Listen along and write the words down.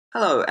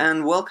Hello,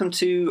 and welcome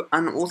to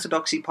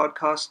Unorthodoxy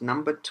Podcast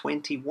number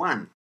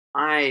 21.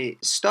 I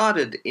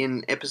started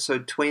in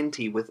episode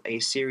 20 with a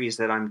series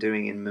that I'm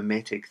doing in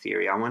mimetic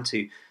theory. I want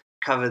to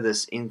cover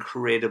this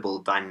incredible,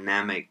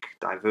 dynamic,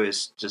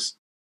 diverse,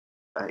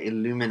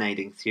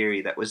 illuminating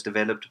theory that was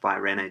developed by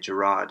Rene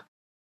Girard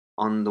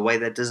on the way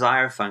that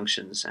desire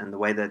functions and the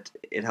way that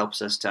it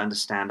helps us to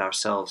understand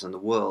ourselves and the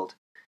world.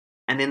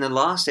 And in the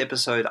last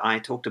episode, I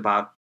talked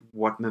about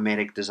what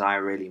mimetic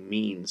desire really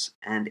means.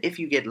 And if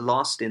you get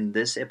lost in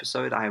this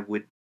episode, I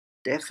would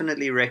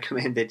definitely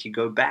recommend that you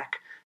go back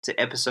to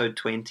episode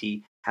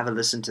 20, have a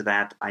listen to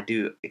that. I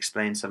do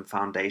explain some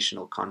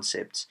foundational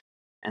concepts,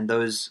 and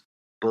those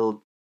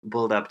build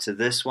up to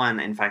this one.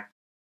 In fact,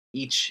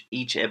 each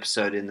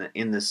episode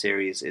in the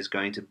series is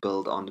going to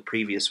build on the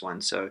previous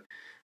one. So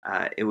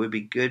it would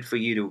be good for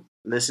you to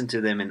listen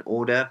to them in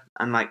order,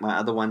 unlike my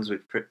other ones,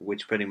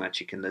 which pretty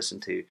much you can listen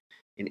to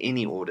in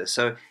any order.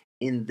 So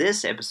in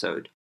this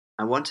episode,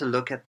 I want to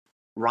look at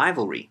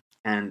rivalry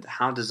and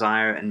how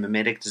desire and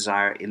mimetic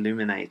desire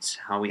illuminates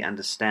how we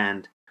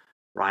understand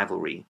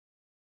rivalry.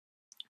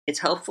 It's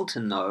helpful to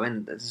know,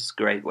 and this is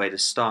a great way to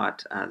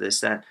start this,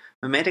 that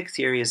mimetic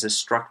theory is a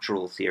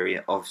structural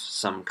theory of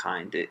some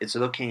kind. It's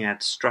looking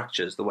at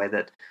structures, the way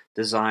that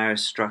desire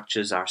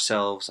structures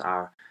ourselves,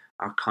 our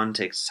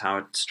contexts, how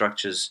it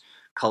structures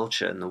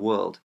culture in the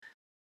world.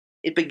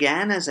 It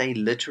began as a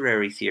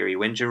literary theory.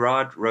 When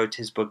Girard wrote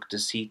his book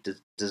Deceit,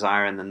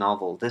 Desire, and the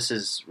Novel, this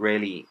is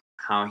really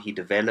how he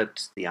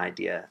developed the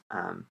idea.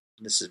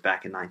 This is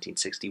back in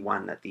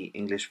 1961 that the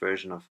English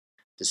version of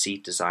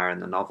Deceit, Desire, and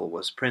the Novel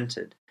was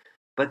printed.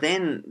 But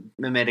then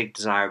mimetic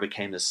desire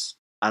became this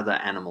other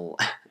animal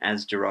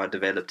as Girard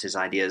developed his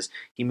ideas.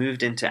 He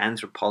moved into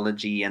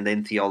anthropology and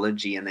then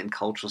theology and then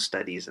cultural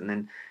studies, and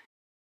then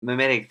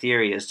mimetic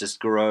theory has just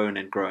grown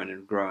and grown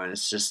and grown.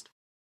 It's just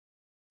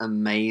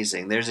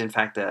amazing. There's in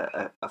fact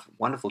a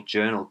wonderful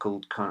journal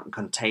called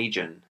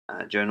Contagion,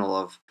 a journal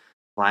of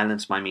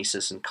violence,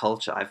 mimesis, and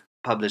culture. I've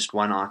published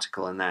one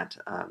article in that.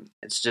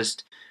 It's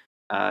just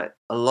a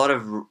lot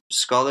of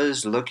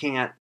scholars looking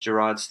at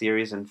Girard's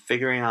theories and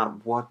figuring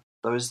out what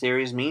those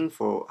theories mean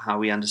for how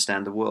we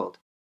understand the world.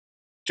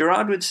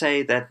 Girard would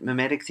say that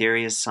mimetic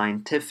theory is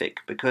scientific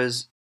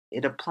because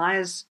it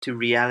applies to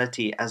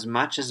reality as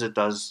much as it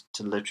does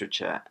to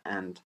literature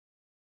and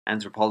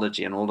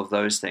anthropology and all of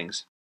those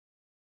things.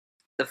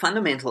 The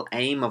fundamental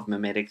aim of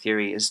mimetic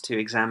theory is to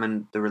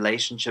examine the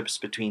relationships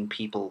between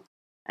people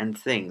and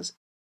things.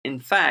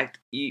 In fact,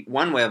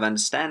 one way of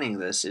understanding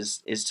this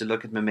is to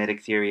look at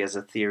mimetic theory as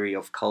a theory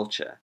of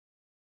culture.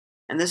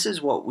 And this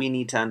is what we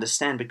need to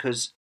understand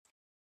because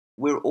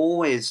we're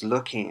always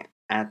looking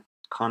at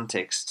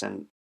contexts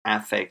and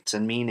affects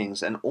and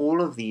meanings, and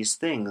all of these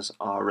things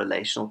are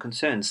relational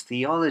concerns.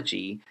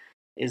 Theology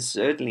is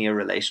certainly a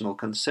relational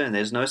concern.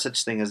 There's no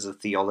such thing as a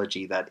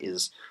theology that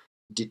is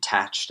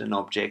detached and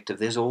objective.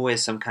 There's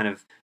always some kind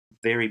of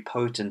very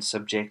potent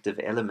subjective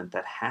element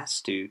that has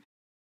to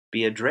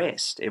be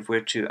addressed if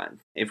we're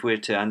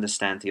to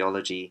understand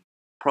theology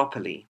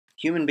properly.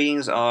 Human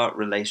beings are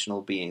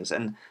relational beings,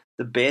 and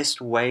the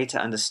best way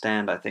to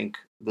understand, I think,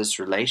 this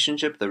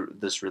relationship,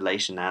 this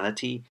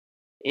relationality,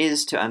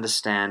 is to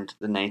understand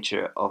the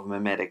nature of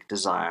mimetic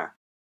desire.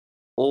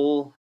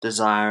 All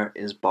desire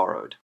is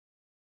borrowed.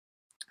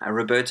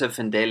 Roberto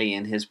Fendeli,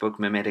 in his book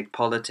Mimetic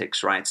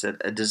Politics, writes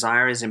that a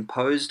desire is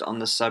imposed on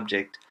the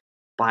subject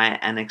by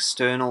an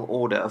external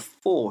order, a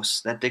force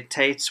that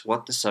dictates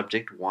what the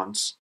subject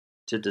wants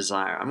to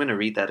desire. I'm going to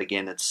read that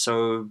again. It's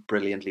so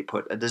brilliantly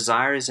put. A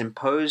desire is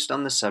imposed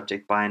on the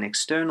subject by an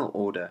external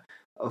order,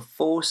 a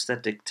force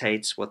that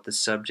dictates what the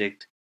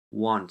subject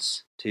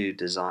wants to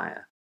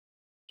desire.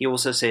 He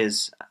also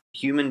says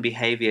human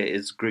behavior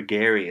is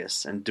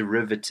gregarious and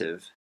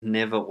derivative,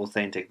 never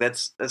authentic.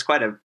 That's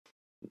quite a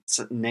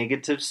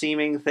negative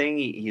seeming thing.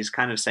 He's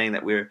kind of saying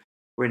that we're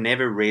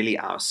never really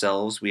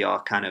ourselves. We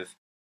are kind of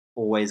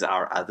always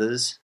our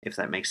others, if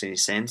that makes any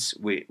sense.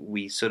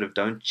 We sort of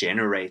don't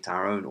generate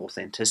our own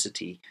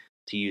authenticity,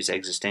 to use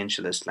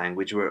existentialist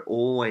language. We're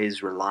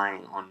always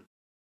relying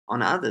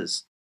on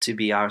others to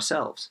be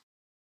ourselves.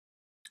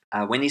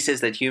 When he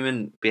says that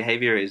human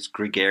behavior is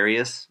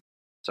gregarious,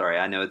 sorry,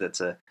 I know that's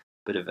a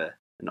bit of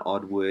an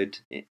odd word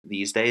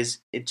these days.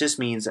 It just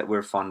means that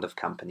we're fond of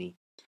company.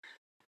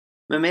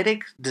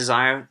 Mimetic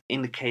desire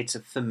indicates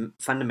a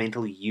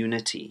fundamental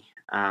unity.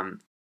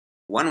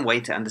 One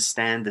way to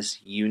understand this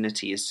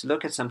unity is to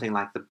look at something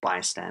like the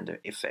bystander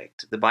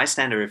effect. The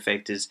bystander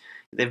effect is,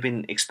 there have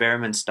been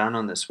experiments done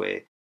on this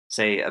where,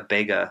 say, a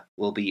beggar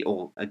will be,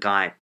 or a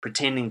guy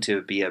pretending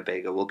to be a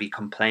beggar will be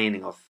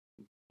complaining of,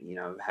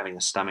 having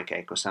a stomach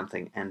ache or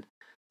something, and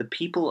the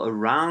people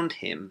around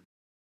him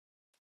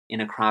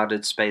in a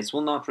crowded space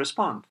will not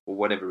respond for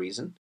whatever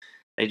reason.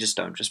 They just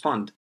don't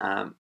respond.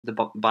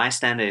 The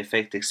bystander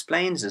effect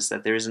explains this,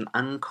 that there is an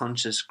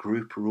unconscious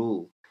group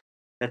rule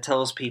that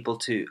tells people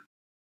to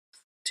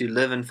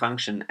live and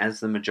function as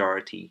the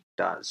majority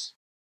does.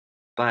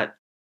 But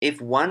if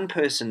one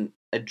person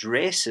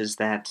addresses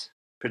that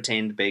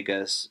pretend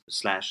beggar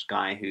 /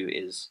 guy who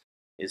is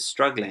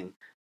struggling,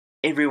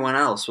 everyone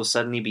else will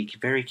suddenly be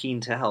very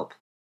keen to help.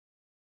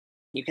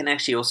 You can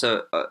actually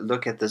also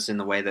look at this in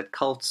the way that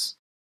cults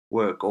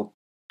work, or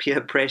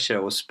peer pressure,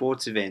 or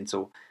sports events,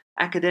 or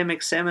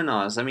academic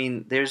seminars. I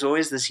mean, there's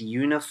always this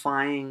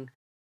unifying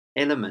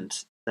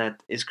element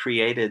that is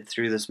created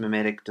through this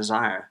mimetic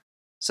desire.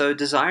 So,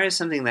 desire is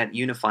something that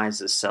unifies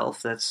the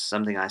self. That's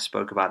something I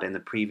spoke about in the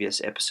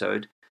previous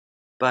episode.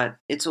 But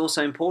it's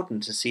also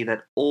important to see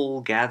that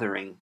all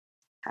gathering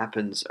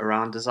happens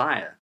around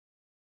desire.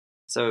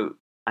 So,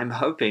 I'm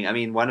hoping, I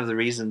mean, one of the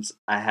reasons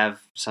I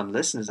have some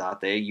listeners out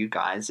there, you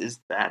guys, is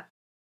that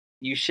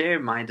you share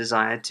my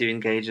desire to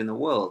engage in the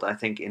world, I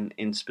think,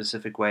 in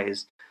specific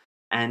ways.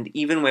 And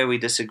even where we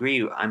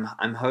disagree,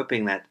 I'm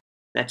hoping that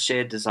that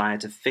shared desire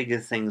to figure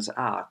things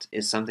out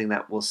is something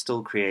that will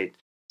still create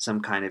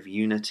some kind of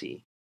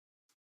unity.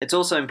 It's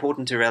also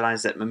important to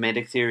realize that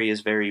mimetic theory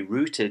is very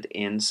rooted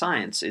in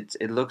science.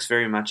 It looks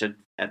very much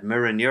at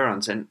mirror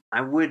neurons, and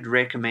I would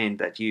recommend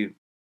that you,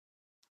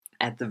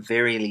 at the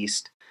very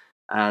least,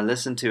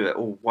 listen to it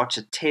or watch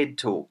a TED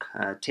talk,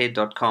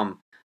 TED.com.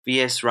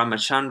 V.S.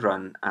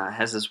 Ramachandran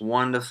has this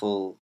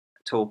wonderful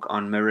talk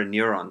on mirror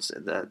neurons.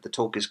 The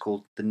talk is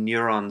called "The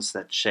Neurons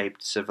That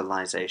Shaped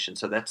Civilization."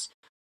 So that's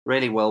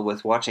really well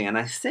worth watching. And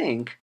I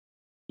think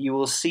you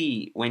will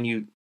see when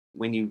you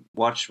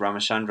watch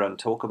Ramachandran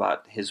talk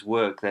about his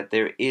work that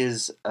there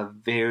is a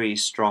very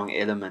strong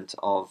element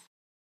of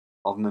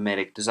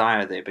mimetic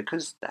desire there,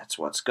 because that's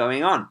what's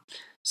going on.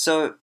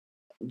 So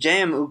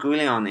J.M.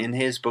 Ugulion, in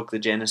his book The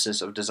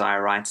Genesis of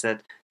Desire, writes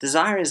that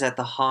desire is at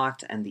the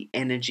heart and the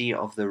energy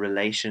of the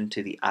relation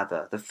to the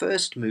other, the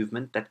first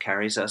movement that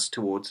carries us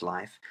towards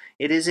life.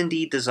 It is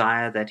indeed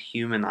desire that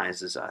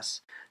humanizes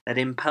us, that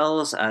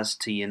impels us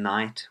to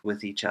unite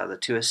with each other,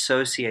 to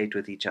associate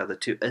with each other,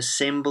 to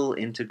assemble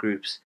into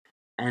groups,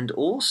 and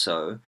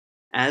also,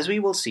 as we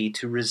will see,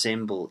 to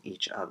resemble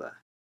each other.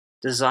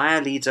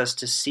 Desire leads us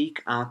to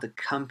seek out the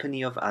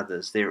company of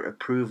others, their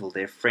approval,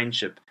 their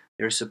friendship,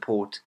 their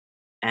support,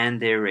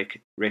 and their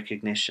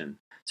recognition.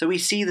 So we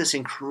see this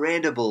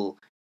incredible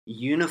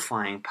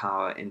unifying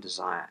power in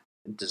desire.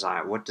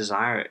 What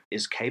desire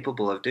is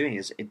capable of doing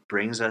is it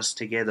brings us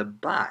together,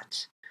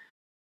 but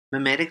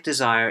mimetic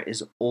desire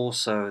is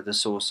also the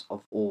source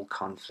of all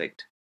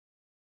conflict.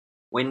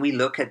 When we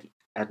look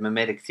at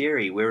mimetic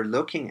theory, we're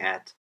looking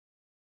at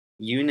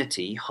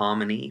unity,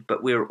 harmony,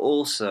 but we're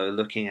also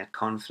looking at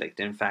conflict.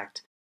 In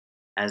fact,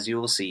 as you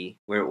will see,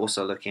 we're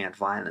also looking at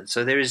violence.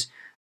 So there is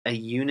a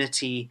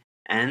unity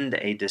and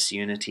a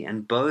disunity,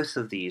 and both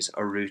of these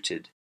are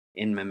rooted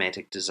in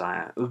mimetic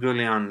desire.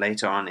 Ugulion,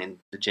 later on in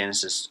The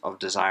Genesis of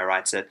Desire,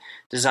 writes that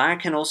desire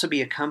can also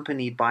be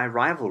accompanied by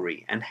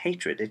rivalry and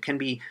hatred. It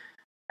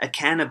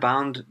can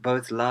abound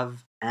both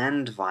love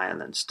and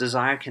violence.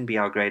 Desire can be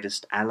our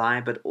greatest ally,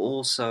 but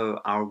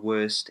also our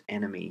worst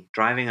enemy,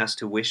 driving us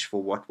to wish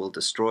for what will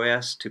destroy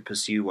us, to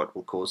pursue what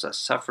will cause us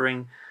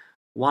suffering,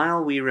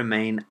 while we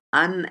remain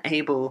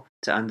unable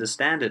to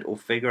understand it or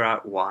figure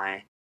out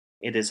why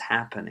it is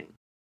happening.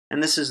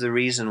 And this is the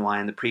reason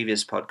why in the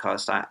previous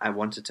podcast I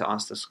wanted to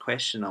ask this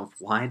question of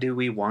why do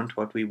we want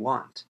what we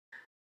want?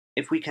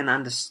 If we can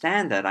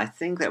understand that, I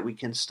think that we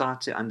can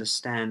start to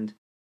understand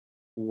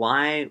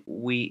why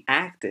we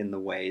act in the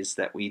ways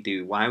that we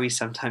do, why we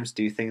sometimes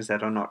do things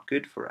that are not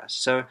good for us.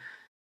 So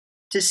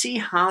to see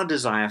how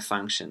desire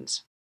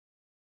functions,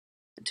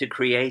 to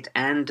create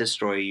and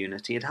destroy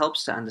unity, it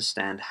helps to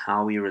understand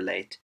how we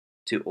relate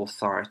to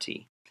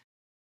authority.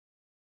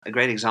 A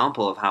great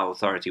example of how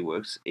authority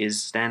works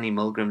is Stanley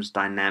Milgram's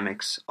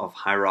Dynamics of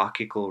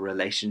Hierarchical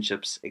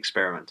Relationships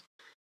experiment.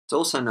 It's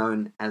also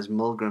known as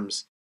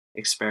Milgram's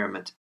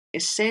experiment.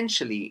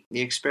 Essentially,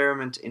 the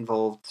experiment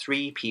involved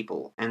 3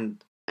 people,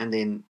 and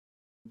then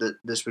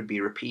this would be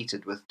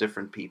repeated with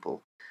different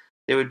people.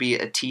 There would be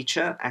a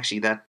teacher, actually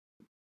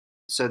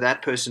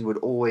that person would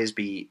always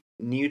be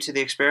new to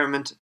the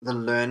experiment, the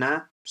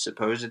learner,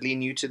 supposedly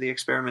new to the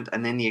experiment,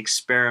 and then the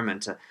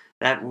experimenter.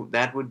 That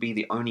would be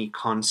the only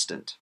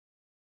constant.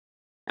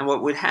 And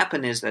what would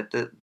happen is that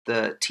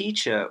the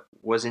teacher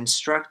was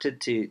instructed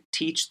to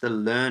teach the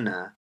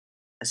learner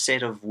a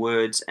set of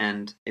words,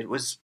 and it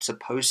was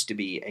supposed to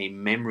be a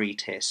memory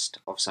test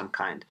of some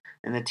kind.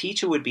 And the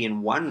teacher would be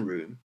in one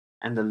room,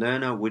 and the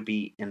learner would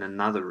be in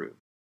another room.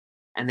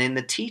 And then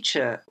the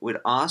teacher would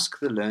ask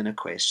the learner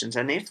questions,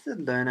 and if the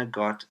learner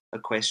got a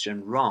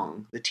question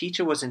wrong, the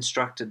teacher was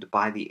instructed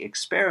by the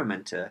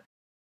experimenter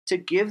to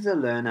give the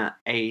learner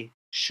a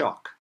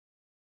shock.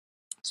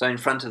 So in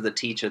front of the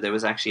teacher, there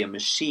was actually a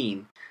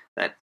machine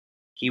that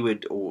he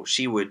would or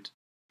she would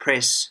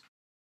press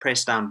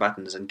down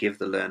buttons and give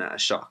the learner a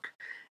shock.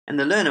 And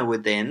the learner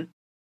would then,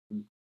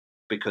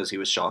 because he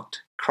was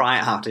shocked, cry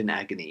out in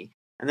agony.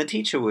 And the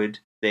teacher would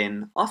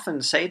then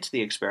often say to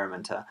the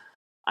experimenter,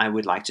 I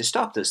would like to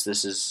stop this.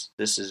 This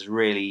is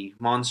really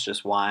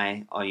monstrous.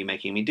 Why are you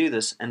making me do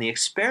this? And the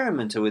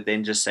experimenter would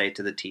then just say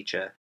to the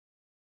teacher,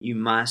 you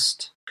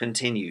must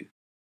continue.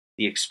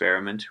 The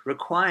experiment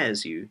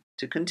requires you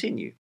to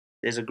continue.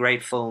 There's a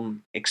great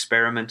film,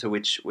 Experimenter,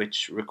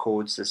 which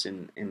records this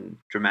in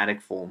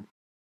dramatic form.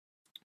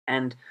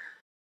 And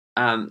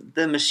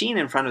the machine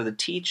in front of the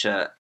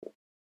teacher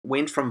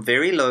went from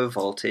very low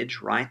voltage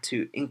right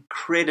to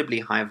incredibly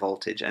high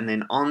voltage, and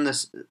then on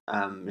this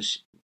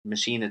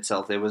machine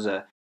itself there was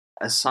a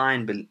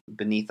sign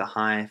beneath the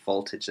high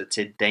voltage that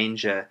said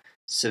danger,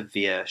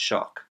 severe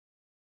shock.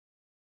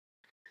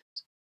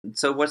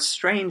 So what's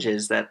strange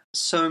is that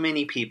so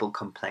many people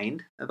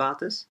complained about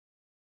this,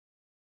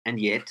 and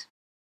yet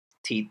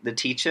the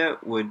teacher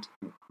would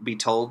be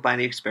told by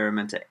the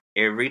experimenter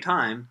every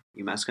time,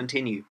 you must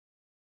continue.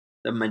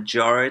 The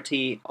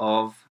majority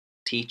of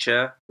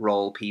teacher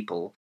role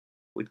people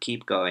would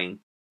keep going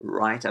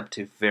right up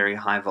to very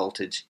high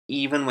voltage,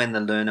 even when the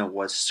learner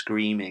was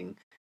screaming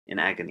in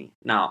agony.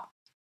 Now,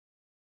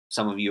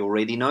 some of you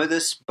already know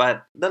this,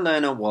 but the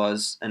learner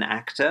was an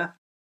actor,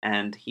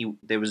 and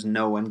there was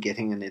no one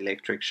getting an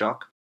electric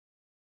shock.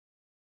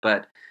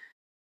 But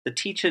the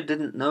teacher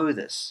didn't know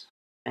this,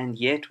 and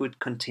yet would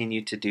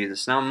continue to do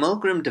this. Now,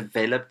 Milgram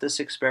developed this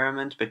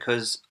experiment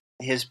because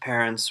his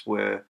parents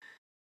were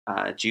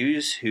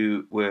Jews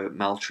who were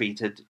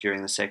maltreated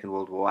during the Second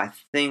World War. I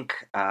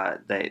think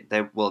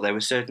they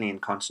were certainly in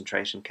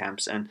concentration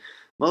camps, and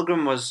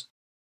Milgram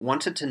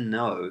wanted to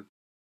know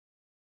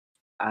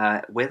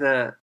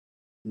whether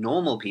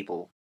normal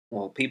people,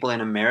 or people in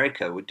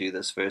America, would do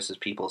this versus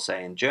people,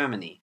 say, in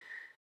Germany.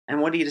 And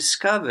what he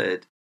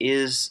discovered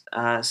is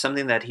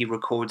something that he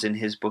records in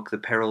his book, The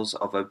Perils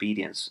of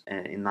Obedience,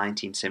 in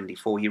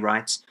 1974. He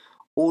writes,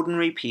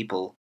 "Ordinary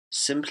people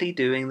simply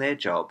doing their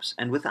jobs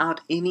and without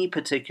any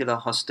particular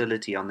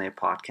hostility on their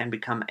part can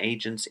become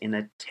agents in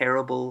a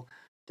terrible,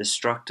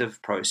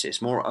 destructive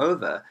process.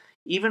 Moreover,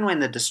 even when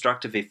the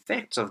destructive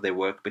effects of their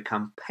work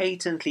become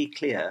patently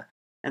clear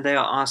and they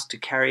are asked to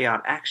carry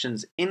out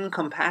actions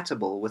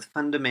incompatible with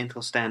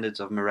fundamental standards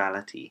of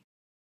morality,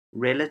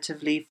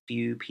 relatively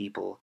few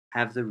people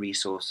have the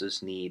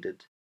resources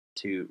needed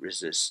to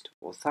resist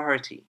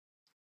authority."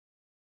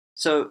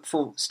 So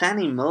for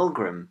Stanley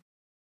Milgram,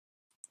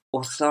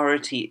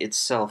 authority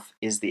itself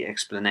is the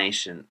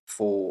explanation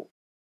for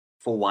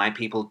why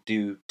people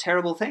do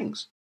terrible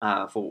things,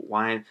 for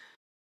why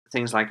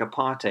things like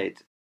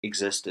apartheid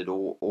existed,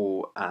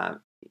 or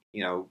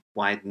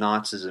why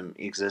Nazism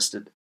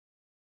existed.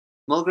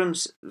 Milgram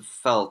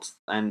felt,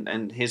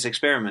 and his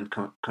experiment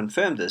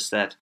confirmed this,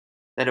 that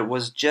it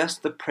was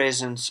just the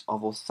presence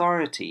of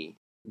authority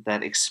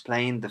that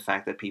explained the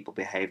fact that people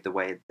behaved the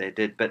way they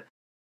did. But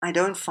I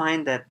don't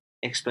find that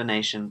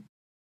explanation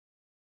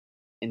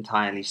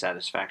entirely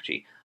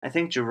satisfactory. I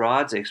think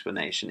Girard's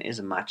explanation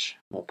is much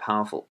more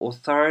powerful.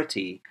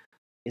 Authority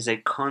is a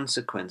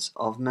consequence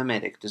of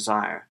mimetic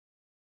desire.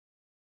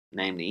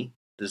 Namely,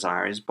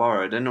 desire is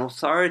borrowed, and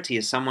authority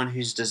is someone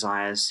whose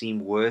desires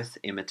seem worth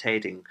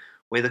imitating,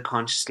 whether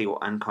consciously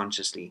or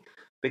unconsciously,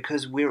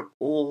 because we're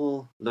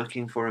all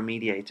looking for a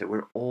mediator.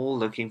 We're all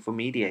looking for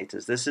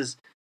mediators. This is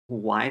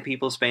why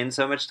people spend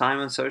so much time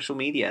on social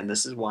media, and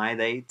this is why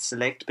they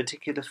select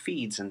particular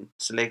feeds and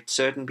select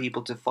certain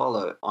people to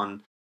follow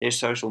on their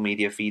social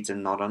media feeds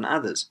and not on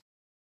others.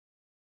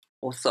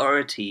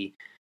 Authority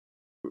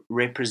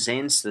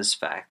represents this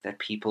fact that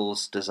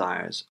people's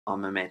desires are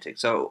mimetic.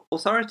 So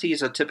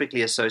authorities are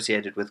typically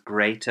associated with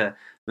greater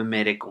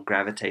mimetic or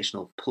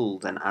gravitational pull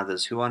than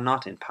others who are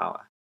not in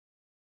power.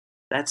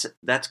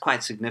 That's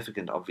quite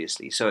significant,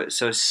 obviously. So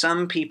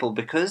some people,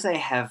 because they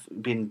have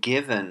been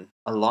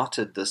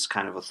allotted this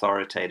kind of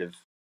authoritative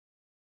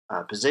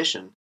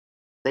position,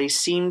 they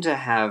seem to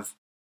have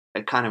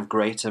a kind of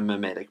greater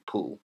mimetic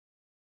pull.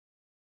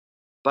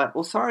 But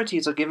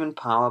authorities are given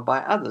power by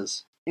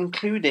others,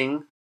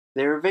 including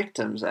their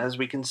victims, as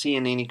we can see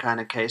in any kind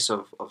of case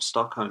of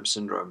Stockholm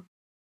Syndrome.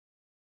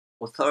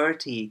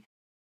 Authority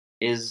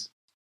is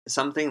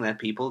something that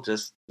people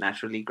just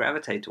naturally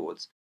gravitate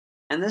towards.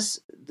 And this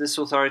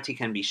authority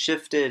can be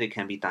shifted, it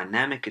can be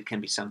dynamic, it can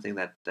be something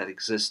that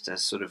exists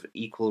as sort of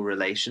equal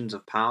relations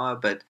of power,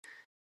 but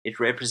it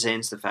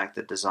represents the fact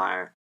that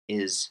desire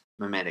is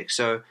mimetic.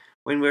 So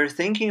when we're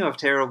thinking of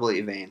terrible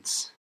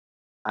events,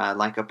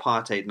 like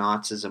apartheid,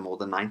 Nazism, or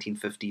the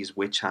 1950s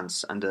witch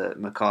hunts under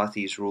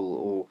McCarthy's rule,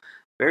 or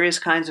various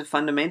kinds of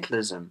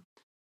fundamentalism,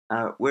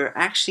 we're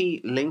actually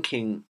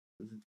linking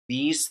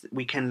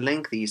we can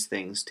link these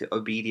things to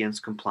obedience,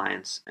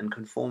 compliance, and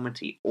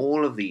conformity.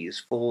 All of these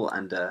fall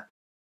under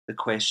the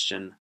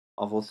question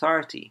of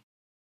authority.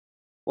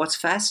 What's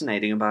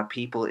fascinating about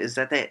people is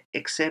that they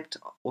accept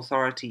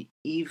authority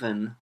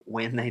even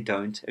when they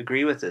don't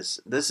agree with this.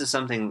 This is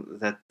something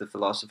that the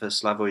philosopher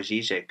Slavoj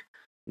Žižek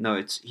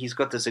notes. He's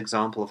got this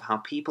example of how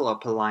people are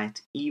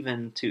polite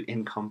even to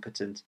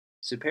incompetent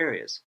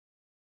superiors.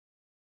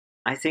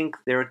 I think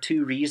there are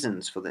two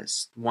reasons for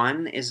this.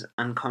 One is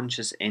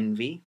unconscious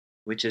envy,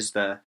 which is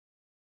the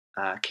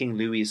King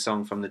Louis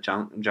song from the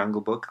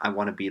Jungle Book, I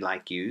Want to Be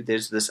Like You.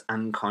 There's this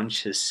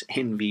unconscious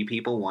envy.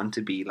 People want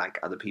to be like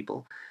other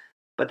people.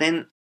 But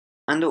then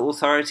under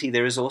authority,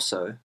 there is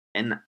also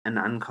an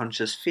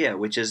unconscious fear,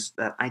 which is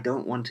that I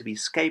don't want to be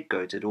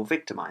scapegoated or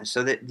victimized.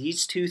 So that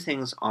these two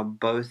things are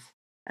both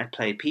at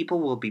play. People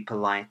will be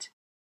polite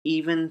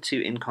even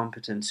to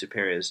incompetent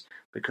superiors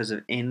because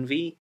of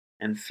envy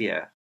and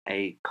fear.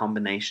 a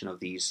combination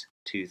of these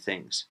two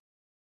things.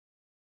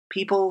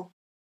 People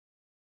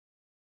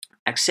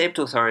accept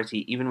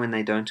authority even when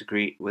they don't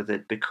agree with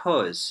it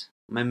because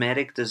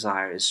mimetic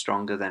desire is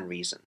stronger than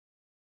reason.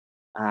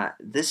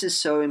 This is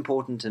so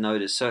important to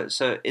notice.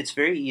 So it's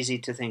very easy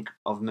to think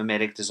of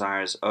mimetic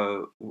desire as,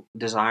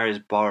 desire is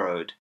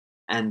borrowed,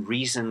 and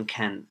reason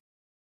can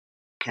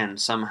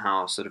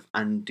somehow sort of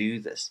undo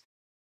this.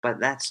 But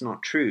that's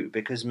not true,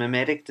 because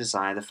mimetic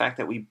desire, the fact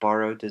that we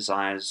borrow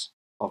desires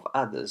of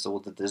others or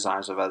the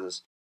desires of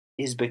others,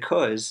 is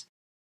because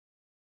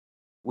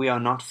we are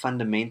not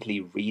fundamentally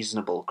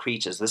reasonable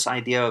creatures. This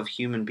idea of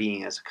human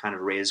being as a kind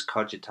of res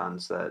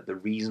cogitans, the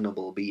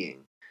reasonable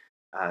being,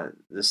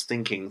 this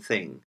thinking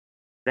thing,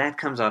 that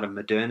comes out of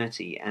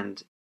modernity,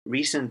 and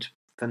recent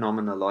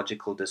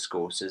phenomenological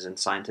discourses and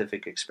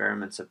scientific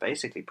experiments have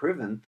basically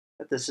proven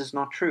that this is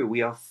not true.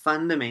 We are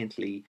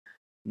fundamentally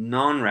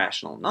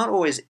non-rational, not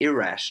always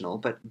irrational,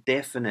 but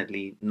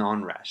definitely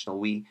non-rational.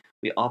 We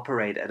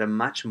operate at a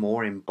much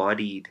more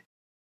embodied,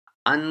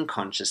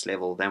 unconscious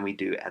level than we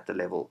do at the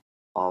level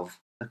of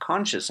the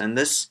conscious. And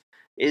this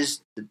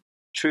is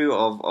true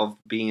of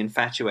being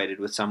infatuated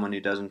with someone who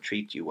doesn't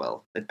treat you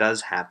well. It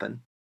does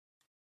happen.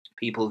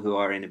 People who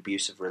are in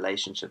abusive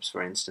relationships,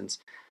 for instance,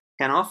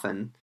 can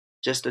often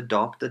just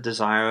adopt the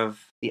desire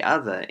of the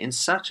other in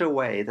such a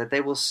way that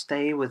they will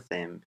stay with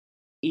them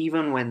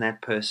even when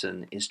that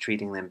person is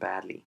treating them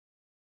badly.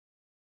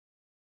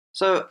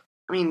 So,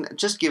 I mean,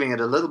 just giving it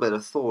a little bit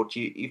of thought,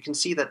 you can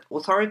see that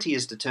authority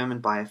is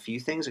determined by a few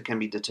things. It can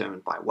be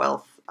determined by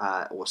wealth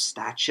or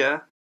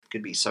stature. It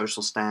could be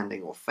social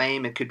standing or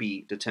fame. It could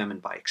be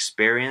determined by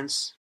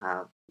experience,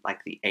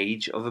 like the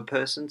age of a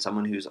person.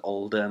 Someone who's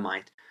older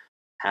might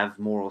have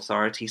more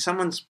authority.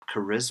 Someone's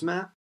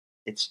charisma,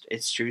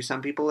 it's true,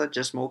 some people are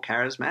just more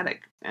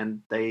charismatic,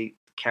 and they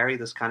carry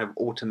this kind of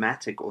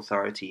automatic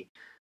authority.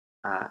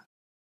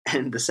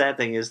 And the sad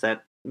thing is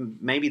that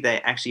maybe they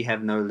actually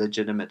have no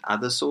legitimate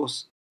other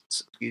source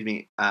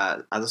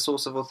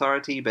of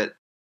authority, but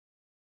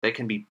they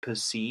can be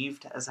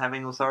perceived as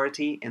having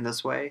authority in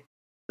this way.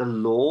 The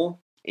law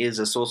is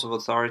a source of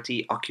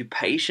authority.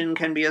 Occupation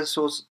can be a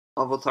source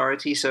of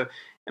authority. So,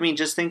 I mean,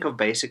 just think of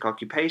basic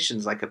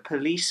occupations like a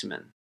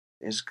policeman.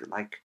 There's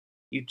like,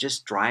 you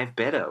just drive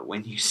better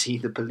when you see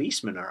the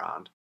policeman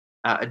around.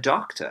 A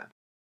doctor,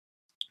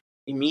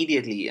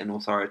 immediately an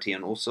authority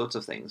on all sorts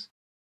of things,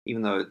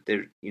 even though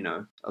there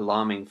are,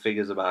 alarming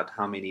figures about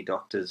how many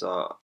doctors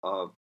are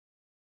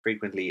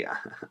frequently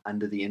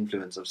under the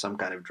influence of some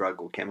kind of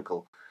drug or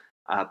chemical.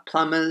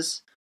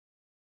 Plumbers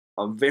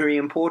are a very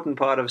important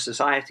part of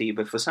society,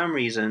 but for some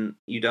reason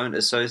you don't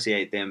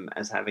associate them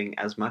as having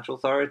as much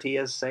authority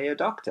as, say, a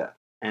doctor.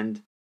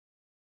 And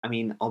I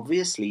mean,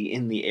 obviously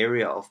in the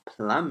area of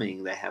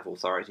plumbing they have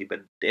authority,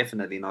 but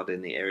definitely not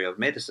in the area of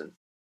medicine.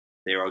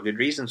 There are good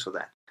reasons for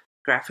that.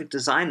 Graphic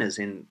designers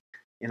in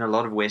a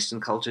lot of Western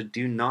culture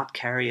do not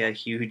carry a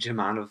huge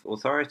amount of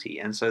authority,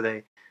 and so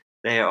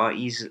they are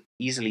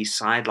easily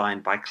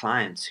sidelined by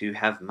clients who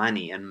have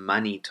money, and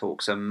money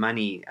talks. So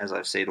money, as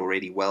I've said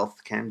already,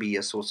 wealth can be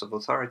a source of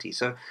authority.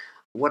 So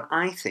what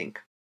I think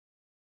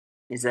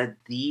is that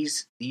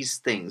these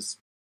things,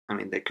 I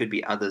mean, there could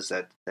be others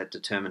that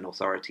determine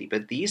authority,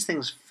 but these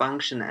things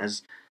function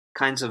as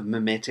kinds of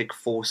mimetic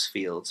force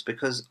fields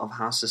because of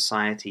how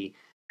society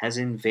has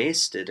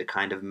invested a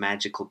kind of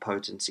magical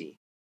potency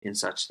in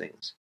such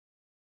things.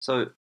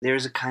 So there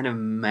is a kind of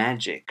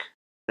magic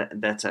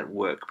that's at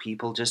work.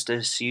 People just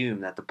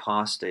assume that the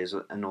pastor is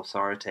an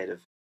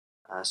authoritative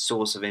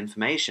source of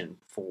information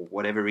for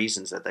whatever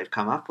reasons that they've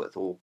come up with,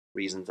 or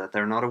reasons that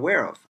they're not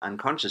aware of,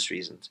 unconscious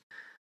reasons.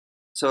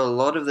 So a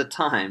lot of the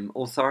time,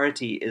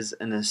 authority is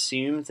an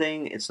assumed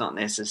thing. It's not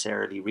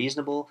necessarily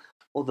reasonable,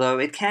 although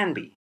it can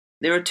be.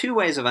 There are two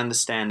ways of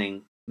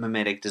understanding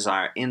mimetic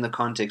desire in the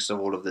context of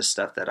all of this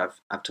stuff that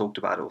I've talked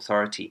about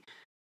authority.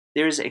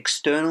 There is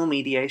external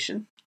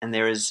mediation, and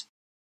there is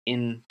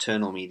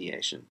internal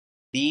mediation.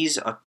 These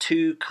are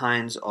two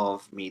kinds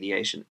of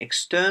mediation.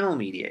 External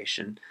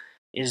mediation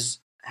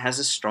has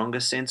a stronger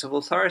sense of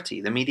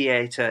authority. The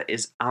mediator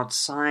is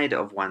outside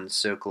of one's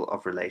circle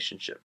of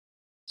relationship.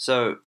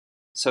 So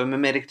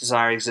mimetic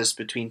desire exists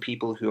between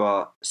people who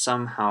are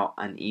somehow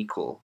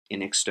unequal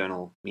in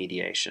external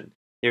mediation.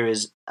 There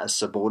is a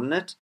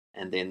subordinate,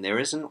 and then there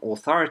is an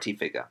authority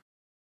figure.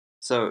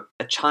 So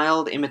a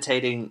child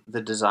imitating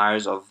the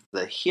desires of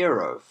the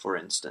hero, for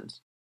instance,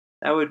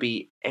 that would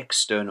be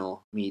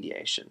external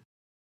mediation.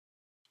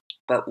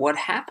 But what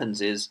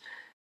happens is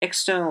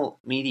external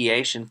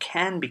mediation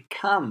can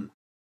become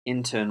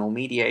internal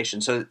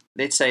mediation. So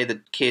let's say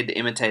the kid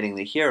imitating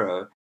the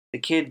hero, the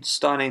kid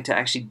starting to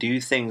actually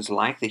do things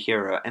like the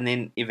hero, and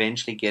then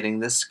eventually getting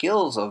the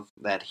skills of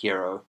that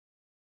hero.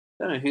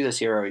 I don't know who this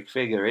heroic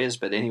figure is,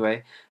 but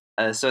anyway,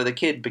 so the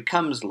kid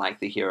becomes like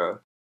the hero.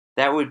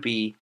 That would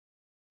be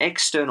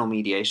external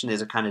mediation.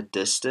 There's a kind of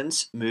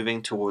distance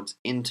moving towards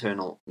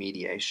internal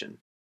mediation.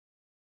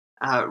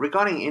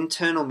 Regarding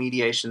internal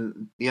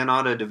mediation,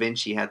 Leonardo da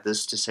Vinci had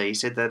this to say. He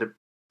said that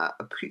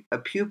a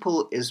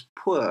pupil is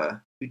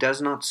poor who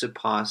does not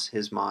surpass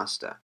his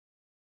master.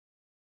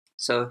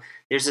 So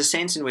there's a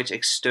sense in which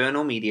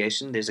external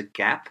mediation, there's a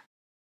gap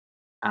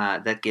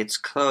that gets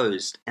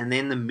closed, and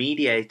then the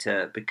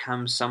mediator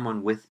becomes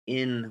someone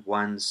within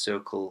one's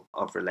circle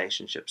of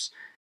relationships.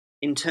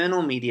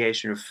 Internal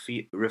mediation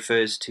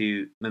refers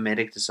to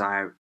mimetic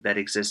desire that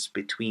exists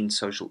between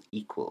social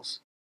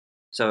equals.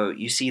 So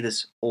you see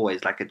this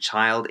always, like a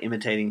child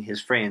imitating his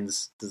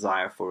friend's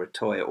desire for a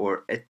toy,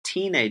 or a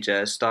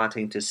teenager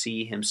starting to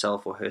see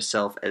himself or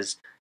herself as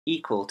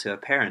equal to a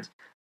parent.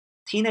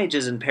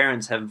 Teenagers and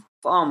parents have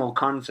far more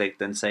conflict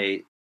than,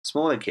 say,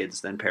 smaller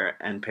kids than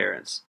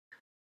parents.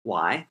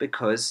 Why?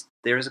 Because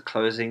there is a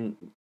closing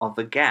of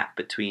the gap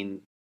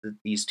between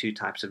these two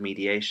types of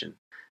mediation.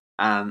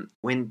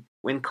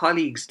 When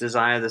colleagues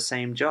desire the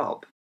same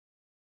job,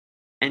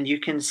 and you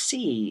can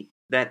see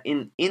that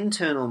in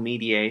internal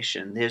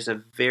mediation, there's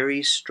a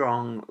very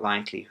strong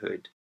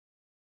likelihood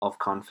of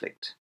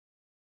conflict.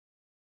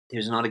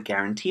 There's not a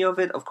guarantee of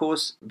it, of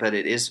course, but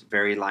it is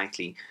very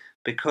likely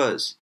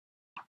because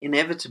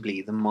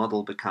inevitably the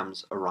model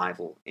becomes a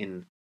rival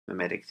in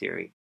mimetic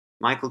theory.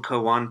 Michael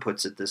Cowan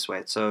puts it this way,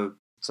 it's so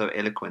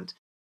eloquent.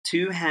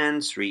 Two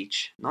hands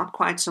reach, not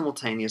quite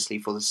simultaneously,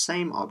 for the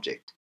same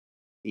object.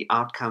 The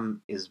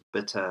outcome is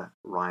bitter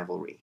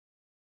rivalry.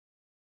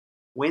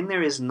 When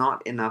there is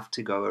not enough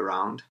to go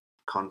around,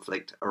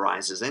 conflict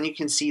arises. And you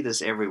can see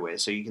this everywhere.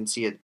 So you can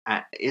see it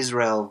at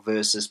Israel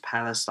versus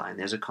Palestine.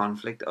 There's a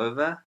conflict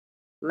over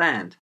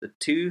land. The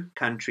two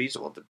countries,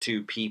 or the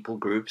two people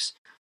groups,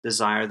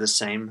 desire the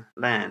same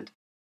land.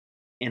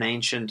 In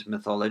ancient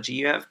mythology,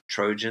 you have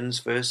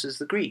Trojans versus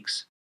the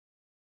Greeks,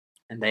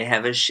 and they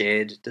have a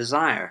shared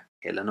desire,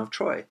 Helen of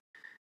Troy.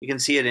 You can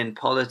see it in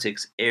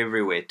politics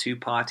everywhere, two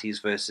parties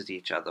versus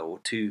each other, or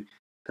two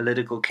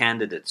political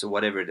candidates, or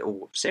whatever,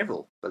 or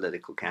several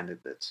political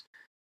candidates.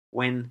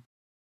 When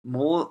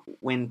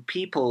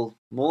people,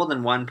 more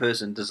than one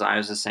person,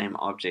 desires the same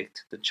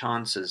object, the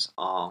chances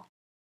are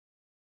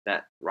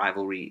that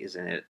rivalry is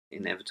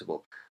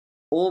inevitable.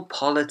 All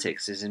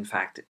politics is, in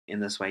fact,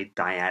 in this way,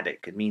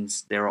 dyadic. It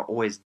means there are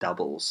always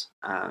doubles.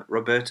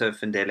 Roberto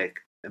Fendelli,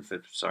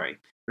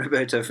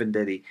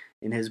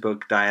 in his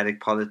book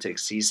Dyadic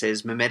Politics, he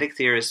says mimetic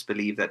theorists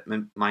believe that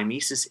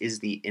mimesis is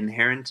the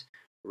inherent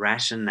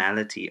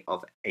rationality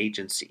of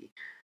agency,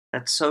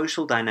 that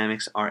social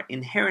dynamics are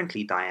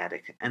inherently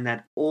dyadic, and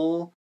that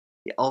all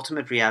the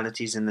ultimate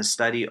realities in the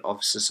study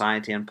of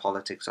society and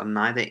politics are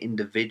neither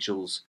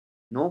individuals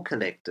nor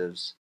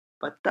collectives,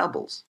 but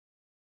doubles.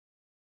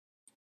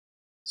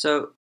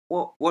 So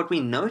what we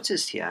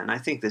notice here, and I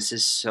think this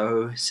is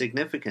so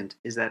significant,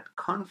 is that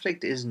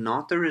conflict is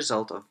not the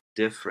result of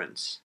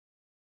difference,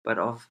 but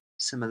of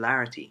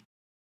similarity.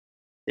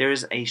 There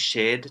is a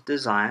shared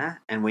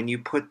desire, and when you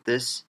put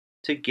this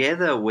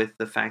together with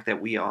the fact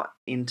that we are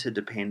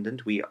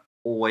interdependent, we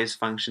always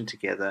function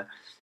together,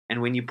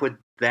 and when you put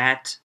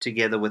that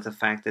together with the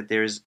fact that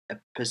there is a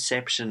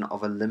perception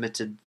of a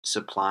limited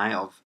supply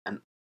of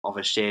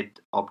a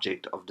shared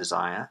object of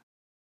desire,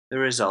 the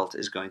result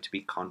is going to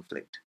be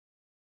conflict.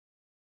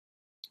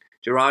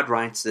 Girard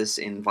writes this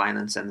in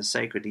Violence and the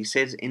Sacred. He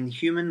says, in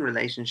human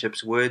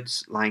relationships,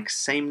 words like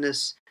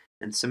sameness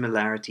and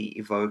similarity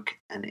evoke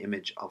an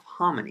image of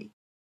harmony.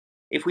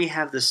 If we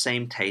have the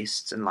same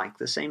tastes and like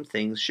the same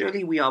things,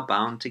 surely we are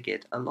bound to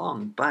get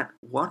along. But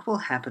what will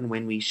happen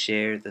when we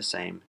share the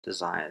same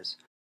desires?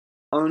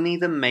 Only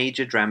the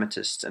major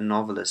dramatists and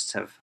novelists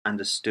have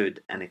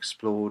understood and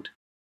explored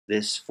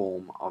this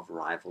form of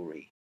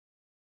rivalry.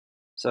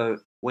 So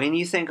when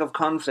you think of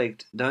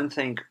conflict, don't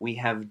think we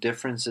have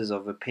differences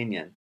of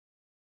opinion.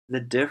 The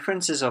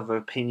differences of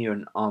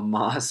opinion are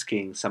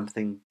masking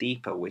something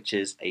deeper, which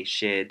is a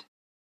shared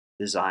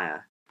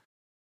desire.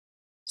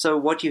 So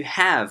what you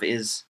have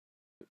is,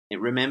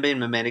 remember in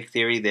mimetic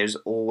theory, there's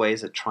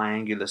always a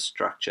triangular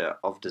structure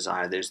of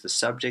desire. There's the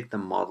subject, the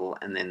model,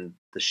 and then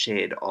the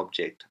shared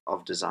object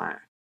of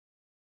desire.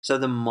 So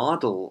the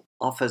model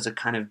offers a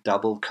kind of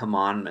double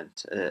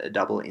commandment, a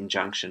double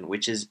injunction,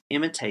 which is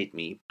imitate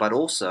me, but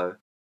also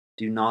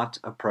do not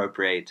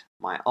appropriate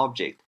my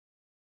object.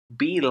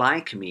 Be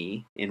like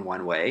me in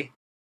one way,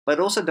 but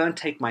also don't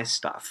take my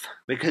stuff.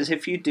 Because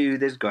if you do,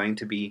 there's going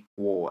to be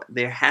war.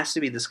 There has to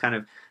be this kind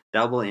of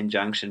double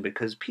injunction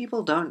because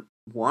people don't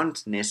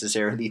want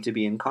necessarily to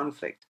be in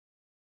conflict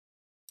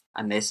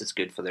unless it's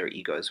good for their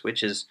egos,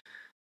 which is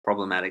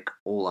problematic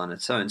all on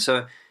its own.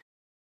 So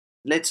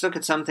let's look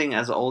at something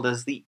as old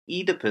as the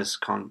Oedipus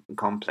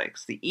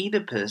complex. The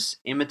Oedipus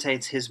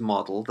imitates his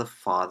model, the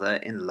father,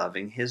 in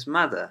loving his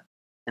mother.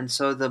 And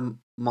so the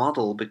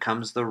model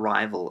becomes the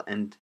rival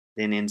and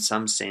then in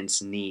some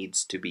sense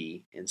needs to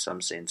be, in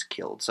some sense,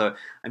 killed. So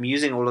I'm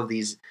using all of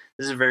these.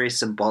 This is very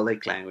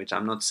symbolic language.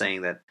 I'm not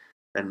saying that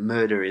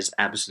murder is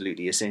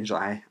absolutely essential.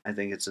 I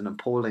think it's an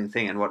appalling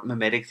thing. And what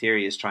mimetic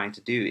theory is trying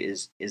to do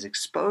is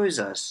expose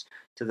us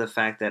to the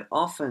fact that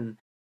often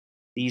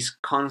these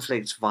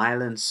conflicts,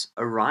 violence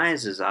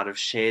arises out of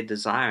shared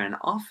desire, and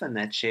often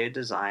that shared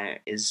desire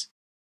is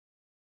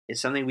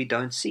something we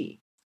don't see.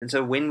 And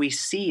so when we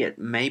see it,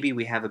 maybe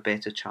we have a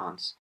better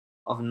chance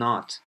of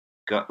not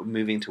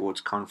moving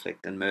towards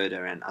conflict and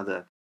murder and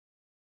other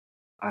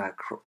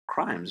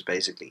crimes,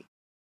 basically.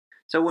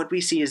 So what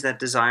we see is that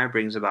desire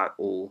brings about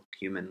all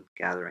human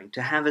gathering.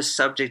 To have a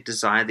subject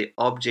desire the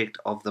object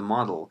of the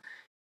model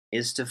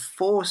is to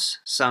force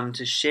some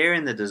to share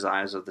in the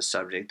desires of the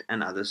subject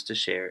and others to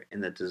share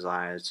in the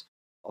desires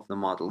of the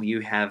model.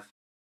 You have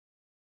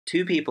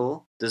two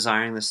people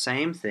desiring the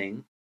same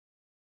thing,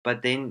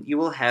 but then you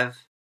will have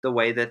the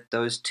way that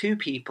those two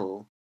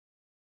people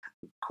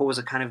cause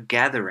a kind of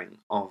gathering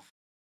of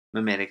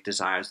mimetic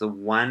desires. The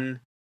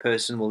one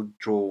person will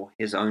draw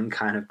his own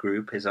kind of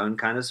group, his own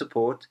kind of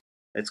support.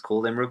 Let's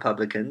call them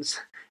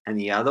Republicans. And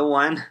the other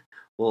one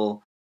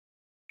will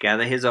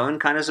gather his own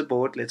kind of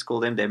support. Let's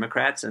call them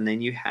Democrats. And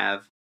then you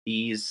have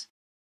these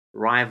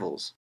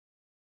rivals.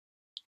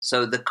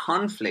 So the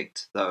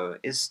conflict, though,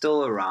 is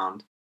still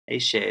around a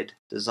shared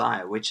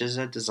desire, which is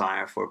a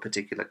desire for a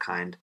particular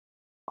kind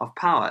of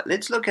power.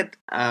 Let's look at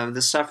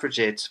the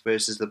suffragettes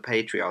versus the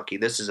patriarchy.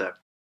 This is a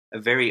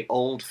very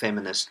old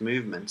feminist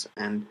movement,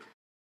 and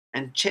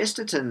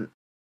Chesterton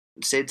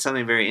said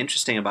something very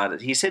interesting about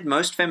it. He said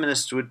most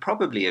feminists would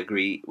probably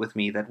agree with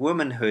me that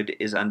womanhood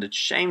is under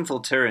shameful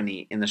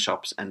tyranny in the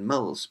shops and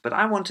mills, but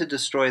I want to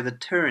destroy the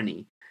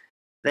tyranny.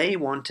 They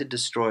want to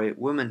destroy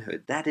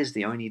womanhood. That is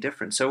the only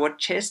difference. So what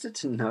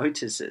Chesterton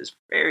notices,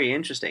 very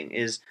interesting,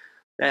 is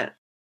that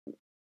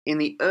in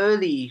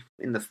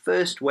the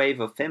first wave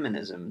of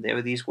feminism, there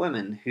were these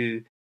women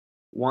who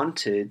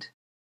wanted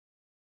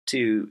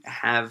to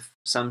have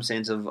some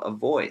sense of a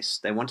voice.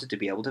 They wanted to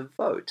be able to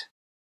vote.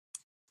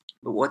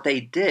 But what they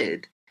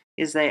did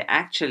is they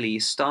actually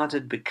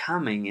started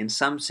becoming, in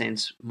some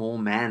sense, more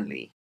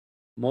manly,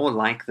 more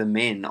like the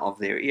men of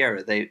their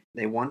era. They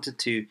wanted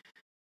to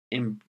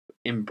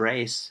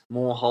embrace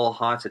more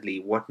wholeheartedly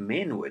what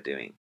men were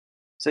doing.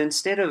 So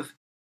instead of,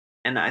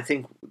 and I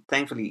think,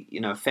 thankfully,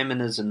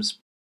 feminisms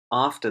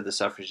after the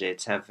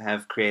suffragettes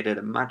have created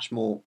a much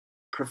more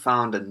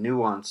profound and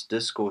nuanced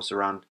discourse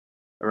around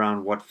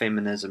what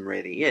feminism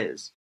really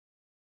is.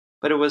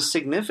 But it was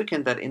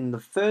significant that in the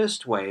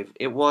first wave,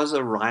 it was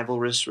a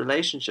rivalrous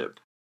relationship.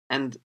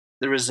 And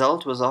the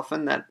result was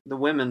often that the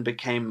women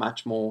became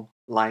much more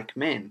like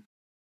men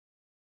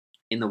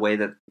in the way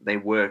that they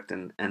worked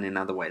and in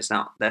other ways.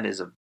 Now, that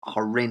is a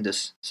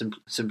horrendous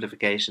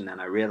simplification,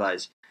 and I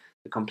realize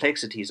the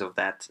complexities of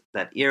that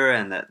era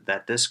and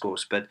that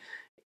discourse, but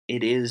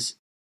it is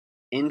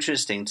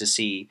interesting to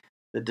see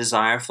the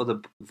desire for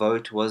the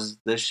vote was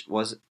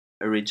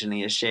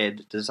originally a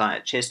shared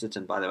desire.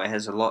 Chesterton, by the way,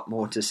 has a lot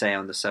more to say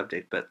on the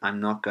subject, but I'm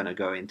not going to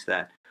go into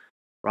that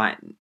right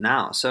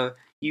now. So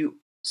you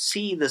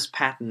see this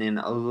pattern in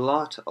a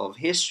lot of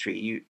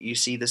history. You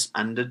see this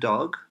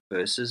underdog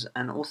versus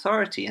an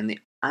authority, and the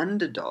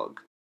underdog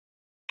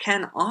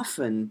can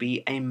often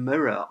be a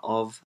mirror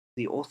of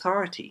the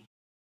authority.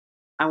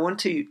 I want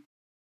to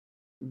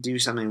do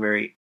something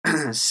very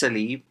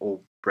silly or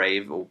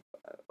brave or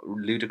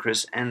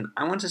ludicrous, and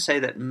I want to say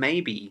that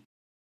maybe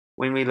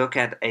when we look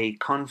at a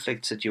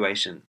conflict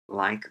situation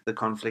like the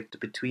conflict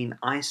between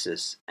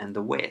ISIS and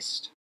the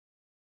West,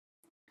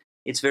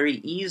 it's very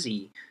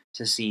easy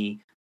to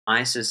see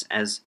ISIS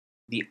as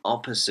the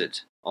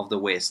opposite of the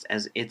West,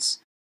 as it's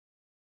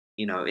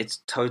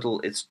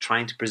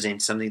trying to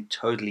present something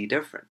totally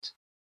different.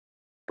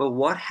 But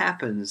what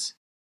happens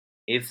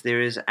if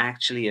there is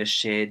actually a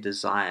shared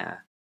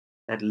desire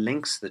that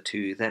links the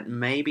two, that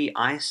maybe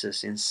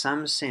ISIS in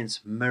some sense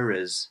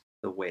mirrors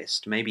the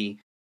West? Maybe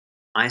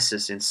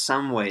ISIS in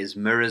some ways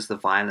mirrors the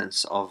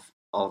violence of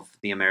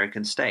the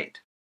American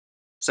state.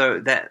 So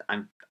that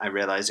I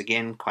realize,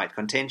 again, quite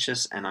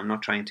contentious, and I'm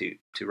not trying to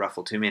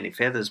ruffle too many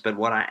feathers, but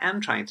what I am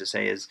trying to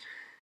say is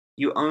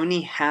you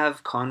only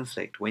have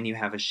conflict when you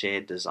have a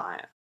shared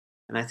desire.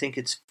 And I think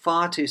it's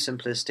far too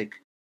simplistic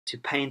to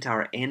paint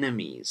our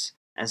enemies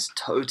as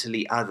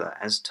totally other,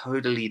 as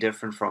totally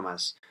different from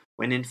us,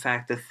 when in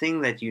fact the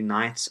thing that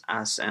unites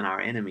us and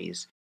our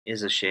enemies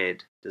is a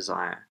shared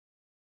desire.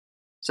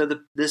 So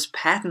this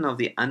pattern of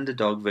the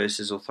underdog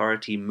versus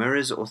authority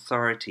mirrors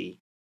authority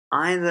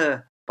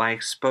either by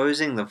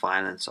exposing the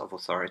violence of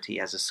authority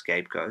as a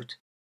scapegoat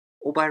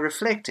or by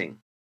reflecting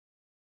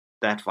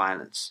that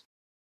violence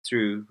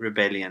through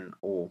rebellion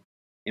or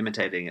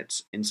imitating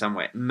it in some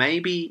way.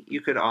 Maybe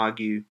you could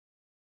argue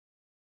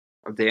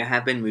there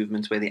have been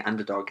movements where the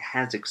underdog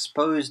has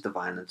exposed the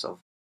violence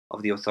of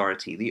the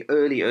authority. The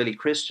early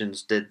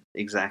Christians did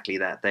exactly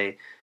that. They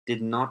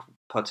did not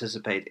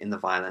participate in the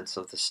violence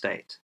of the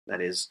state.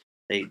 That is,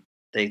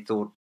 they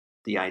thought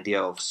the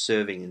idea of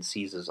serving in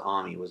Caesar's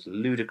army was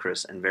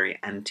ludicrous and very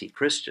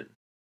anti-Christian.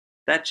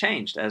 That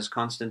changed as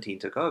Constantine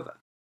took over.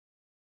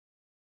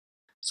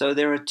 So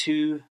there are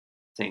two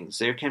things.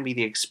 There can be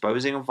the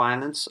exposing of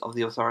violence of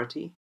the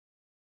authority,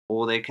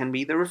 or there can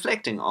be the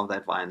reflecting of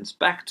that violence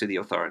back to the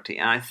authority.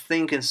 And I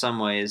think in some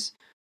ways,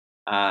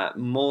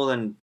 more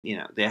than,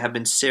 there have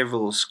been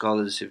several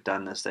scholars who've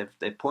done this.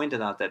 They've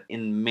pointed out that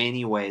in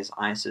many ways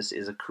ISIS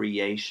is a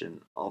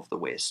creation of the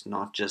West,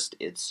 not just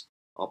its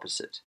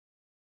opposite.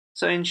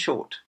 So in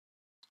short,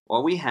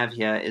 what we have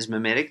here is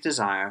mimetic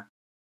desire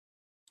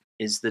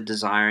is the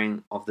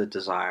desiring of the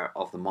desire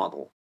of the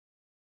model.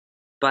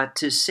 But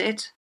to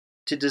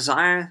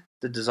desire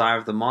the desire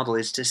of the model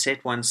is to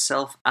set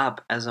oneself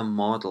up as a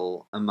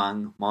model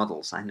among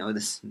models. I know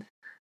this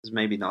is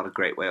maybe not a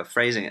great way of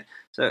phrasing it.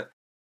 So,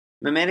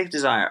 mimetic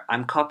desire,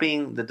 I'm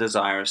copying the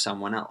desire of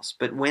someone else.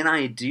 But when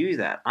I do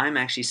that, I'm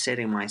actually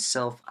setting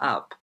myself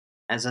up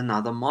as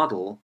another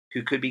model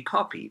who could be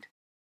copied.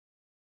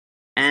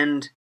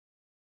 And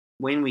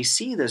when we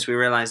see this, we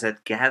realize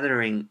that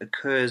gathering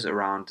occurs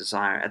around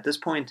desire. At this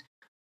point,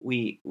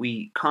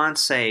 we can't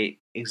say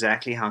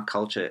exactly how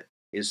culture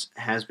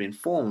has been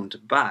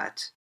formed,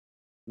 but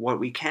what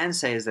we can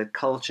say is that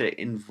culture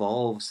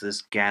involves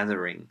this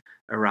gathering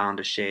around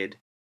a shared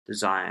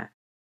desire.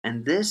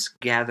 And this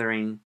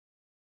gathering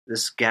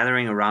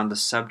around the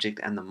subject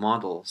and the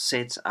model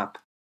sets up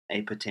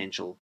a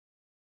potential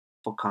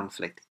for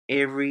conflict.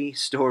 Every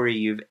story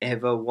you've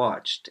ever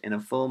watched in a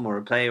film or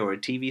a play or a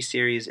TV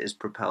series is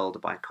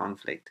propelled by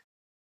conflict.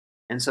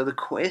 And so the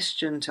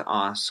question to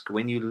ask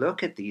when you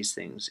look at these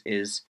things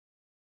is,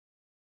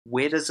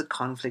 where does the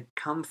conflict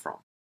come from?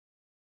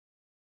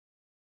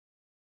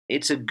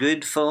 It's a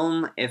good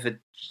film if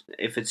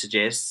it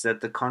suggests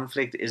that the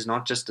conflict is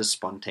not just a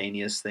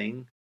spontaneous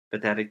thing,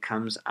 but that it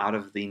comes out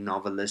of the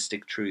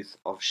novelistic truth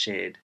of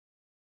shared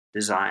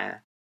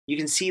desire. You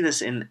can see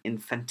this in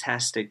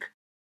fantastic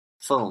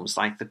films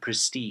like The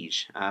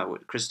Prestige,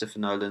 Christopher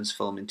Nolan's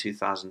film in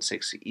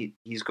 2006.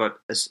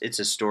 It's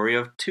a story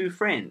of two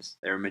friends.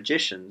 They're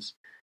magicians,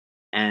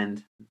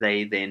 and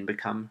they then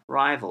become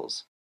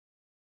rivals.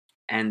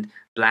 And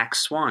Black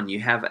Swan,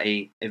 you have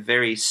a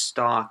very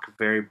stark,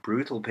 very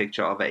brutal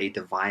picture of a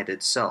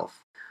divided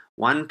self,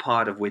 one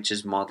part of which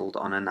is modeled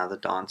on another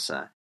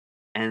dancer.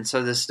 And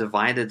so this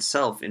divided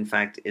self, in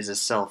fact, is a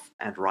self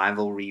at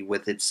rivalry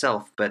with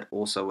itself, but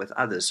also with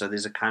others. So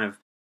there's a kind of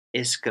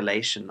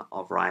escalation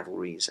of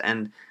rivalries.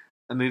 And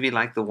a movie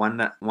like The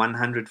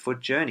 100-Foot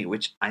Journey,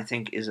 which I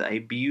think is a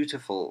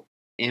beautiful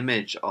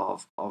image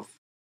of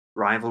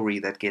rivalry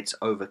that gets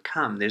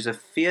overcome. There's a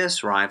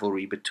fierce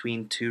rivalry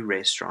between two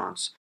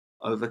restaurants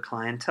over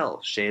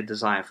clientele, shared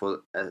desire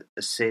for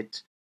a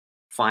set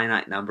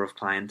finite number of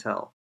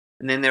clientele.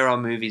 And then there are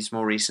movies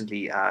more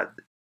recently,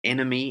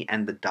 Enemy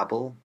and The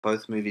Double,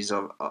 both movies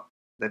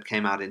that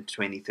came out in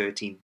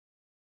 2013.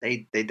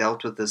 They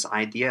dealt with this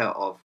idea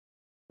of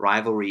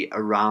rivalry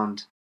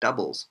around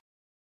doubles,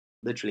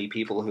 literally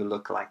people who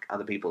look like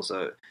other people.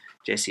 So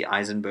Jesse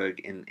Eisenberg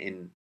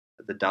in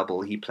The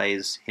Double, he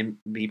plays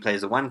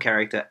the one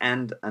character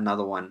and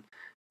another one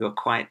who are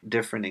quite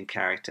different in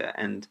character.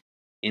 And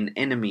in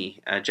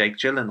Enemy, Jake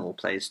Gyllenhaal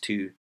plays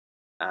two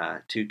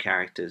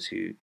characters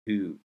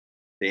who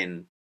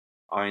then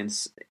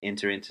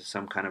enter into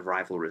some kind of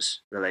rivalrous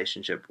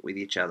relationship with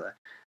each other.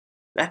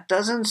 That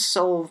doesn't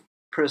solve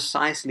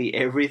precisely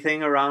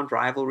everything around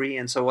rivalry,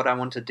 and so what I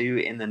want to do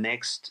in the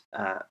next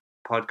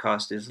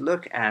podcast is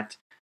look at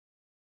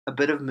a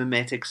bit of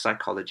mimetic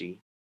psychology.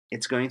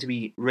 It's going to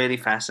be really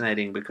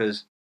fascinating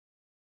because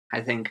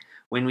I think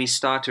when we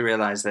start to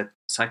realize that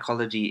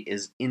psychology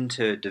is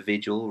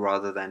interdividual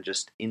rather than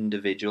just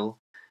individual,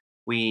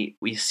 we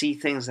see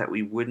things that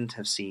we wouldn't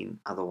have seen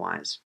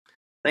otherwise.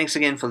 Thanks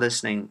again for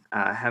listening.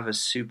 Have a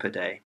super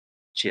day.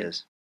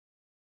 Cheers.